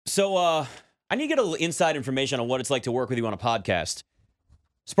So I need to get a little inside information on what it's like to work with you on a podcast.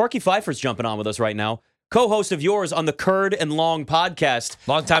 Sparky Pfeiffer's jumping on with us right now, co-host of yours on the Curd and Long podcast.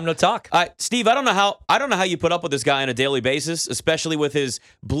 Long time no talk. Steve, I don't know how you put up with this guy on a daily basis, especially with his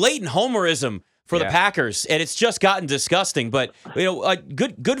blatant homerism for the Packers, and it's just gotten disgusting. But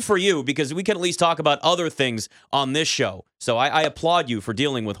good for you, because we can at least talk about other things on this show. So I applaud you for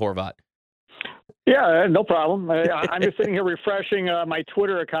dealing with Horvat. Yeah, no problem. I'm just sitting here refreshing my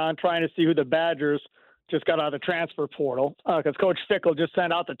Twitter account, trying to see who the Badgers just got out of the transfer portal, because Coach Fickle just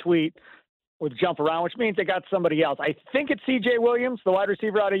sent out the tweet with jump around, which means they got somebody else. I think it's C.J. Williams, the wide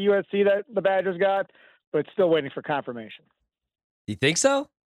receiver out of USC that the Badgers got, but still waiting for confirmation. You think so?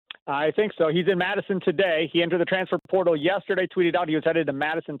 I think so. He's in Madison today. He entered the transfer portal yesterday, tweeted out he was headed to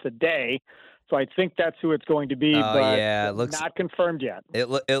Madison today. So I think that's who it's going to be, but it looks not confirmed yet.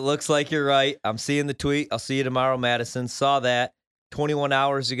 It looks like you're right. I'm seeing the tweet. I'll see you tomorrow, Madison. Saw that 21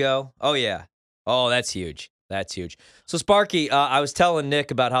 hours ago. Oh, yeah. Oh, that's huge. That's huge. So, Sparky, I was telling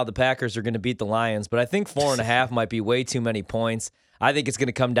Nick about how the Packers are going to beat the Lions, but I think 4.5 might be way too many points. I think it's going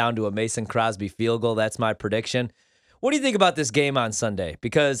to come down to a Mason Crosby field goal. That's my prediction. What do you think about this game on Sunday?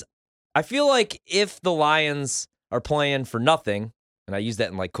 Because I feel like if the Lions are playing for nothing, and I use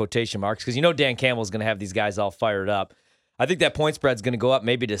that in like quotation marks because Dan Campbell's going to have these guys all fired up, I think that point spread's going to go up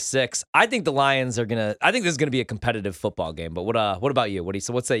maybe to 6. I think the Lions are going to – I think this is going to be a competitive football game. But what about you?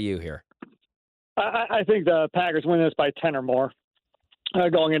 What say you here? I think the Packers win this by 10 or more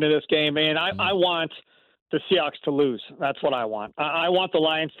going into this game. And I want the Seahawks to lose. That's what I want. I want the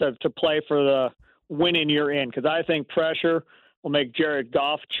Lions to play for the win in you're in, because I think pressure will make Jared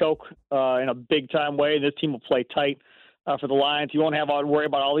Goff choke in a big-time way. This team will play tight for the Lions. You won't have to worry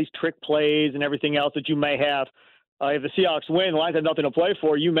about all these trick plays and everything else that you may have. If the Seahawks win, the Lions have nothing to play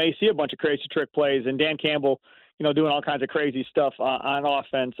for. You may see a bunch of crazy trick plays, and Dan Campbell, doing all kinds of crazy stuff on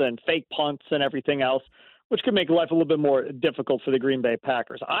offense and fake punts and everything else, which could make life a little bit more difficult for the Green Bay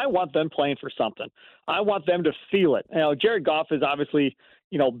Packers. I want them playing for something. I want them to feel it. Jared Goff has obviously,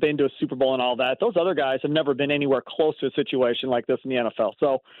 been to a Super Bowl and all that. Those other guys have never been anywhere close to a situation like this in the NFL.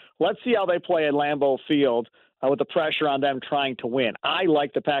 So let's see how they play at Lambeau Field with the pressure on them trying to win. I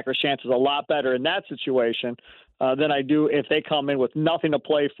like the Packers' chances a lot better in that situation than I do if they come in with nothing to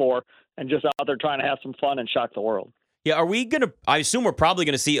play for and just out there trying to have some fun and shock the world. Yeah, I assume we're probably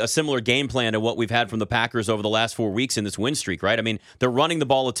going to see a similar game plan to what we've had from the Packers over the last 4 weeks in this win streak, right? I mean, they're running the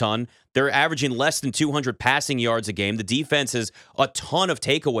ball a ton. They're averaging less than 200 passing yards a game. The defense has a ton of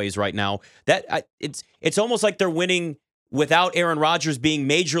takeaways right now. It's almost like they're winning without Aaron Rodgers being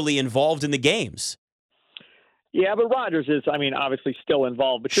majorly involved in the games. Yeah, but Rodgers is, obviously still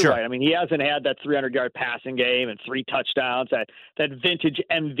involved. But you're right. He hasn't had that 300-yard passing game and 3 touchdowns, that vintage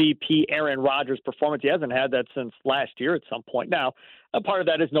MVP Aaron Rodgers performance. He hasn't had that since last year at some point. Now, a part of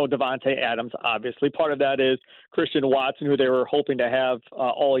that is no Devontae Adams, obviously. Part of that is Christian Watson, who they were hoping to have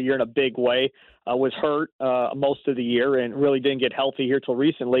all year in a big way, was hurt most of the year and really didn't get healthy here till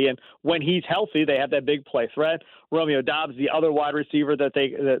recently. And when he's healthy, they have that big play threat. Romeo Doubs, the other wide receiver that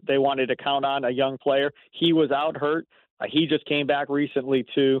they wanted to count on, a young player, he was out hurt. He just came back recently,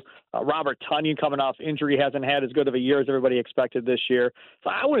 too. Robert Tonyan, coming off injury, hasn't had as good of a year as everybody expected this year. So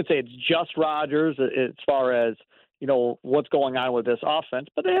I wouldn't say it's just Rodgers as far as what's going on with this offense,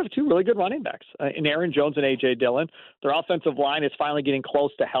 but they have 2 really good running backs in Aaron Jones and A.J. Dillon. Their offensive line is finally getting close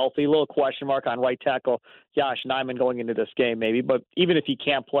to healthy. A little question mark on right tackle Josh Nijman going into this game maybe, but even if he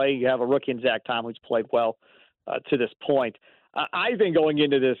can't play, you have a rookie in Zach Tom who's played well to this point. I think going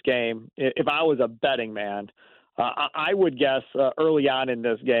into this game, if I was a betting man, I would guess early on in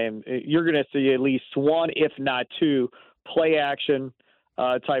this game, you're going to see at least 1, if not 2, play action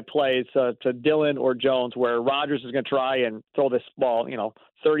type plays to Dillon or Jones, where Rodgers is going to try and throw this ball,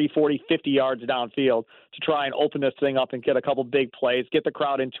 30, 40, 50 yards downfield to try and open this thing up and get a couple big plays, get the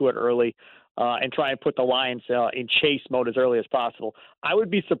crowd into it early, and try and put the Lions in chase mode as early as possible. I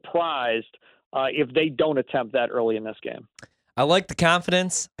would be surprised if they don't attempt that early in this game. I like the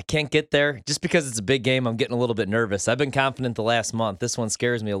confidence. I can't get there. Just because it's a big game, I'm getting a little bit nervous. I've been confident the last month. This one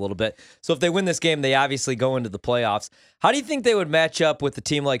scares me a little bit. So if they win this game, they obviously go into the playoffs. How do you think they would match up with a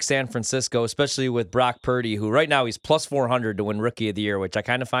team like San Francisco, especially with Brock Purdy, who right now he's plus 400 to win Rookie of the Year, which I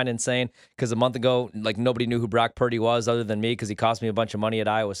kind of find insane because a month ago, nobody knew who Brock Purdy was other than me because he cost me a bunch of money at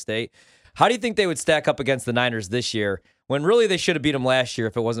Iowa State. How do you think they would stack up against the Niners this year when really they should have beat them last year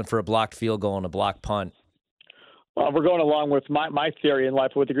if it wasn't for a blocked field goal and a blocked punt? Well, we're going along with my theory in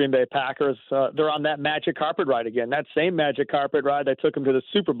life with the Green Bay Packers. They're on that magic carpet ride again. That same magic carpet ride that took them to the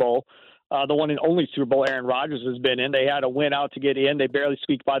Super Bowl, the one and only Super Bowl Aaron Rodgers has been in. They had a win out to get in. They barely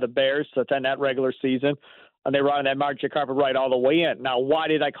squeaked by the Bears in that regular season. and they were on that magic carpet ride all the way in. Now, why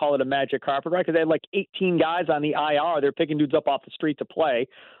did I call it a magic carpet ride? Because they had like 18 guys on the IR. They're picking dudes up off the street to play,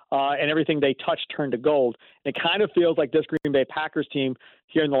 and everything they touched turned to gold. And it kind of feels like this Green Bay Packers team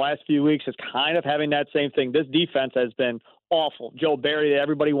here in the last few weeks is kind of having that same thing. This defense has been awful. Joe Barry,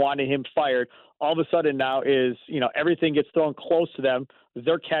 everybody wanted him fired. All of a sudden now is, everything gets thrown close to them.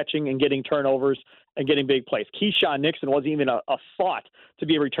 They're catching and getting turnovers and getting big plays. Keyshawn Nixon wasn't even a thought to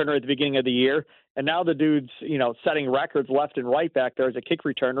be a returner at the beginning of the year. And now the dude's, setting records left and right back there as a kick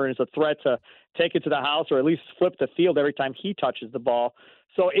returner and is a threat to take it to the house or at least flip the field every time he touches the ball.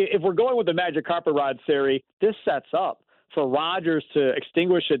 So if we're going with the magic carpet ride theory, this sets up for Rodgers to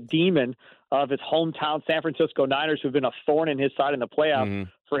extinguish a demon of his hometown San Francisco Niners, who've been a thorn in his side in the playoffs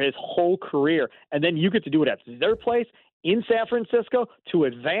for his whole career. And then you get to do it at their place in San Francisco to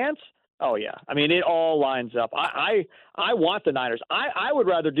advance. Oh, yeah. I mean, it all lines up. I want the Niners. I would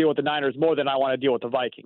rather deal with the Niners more than I want to deal with the Vikings.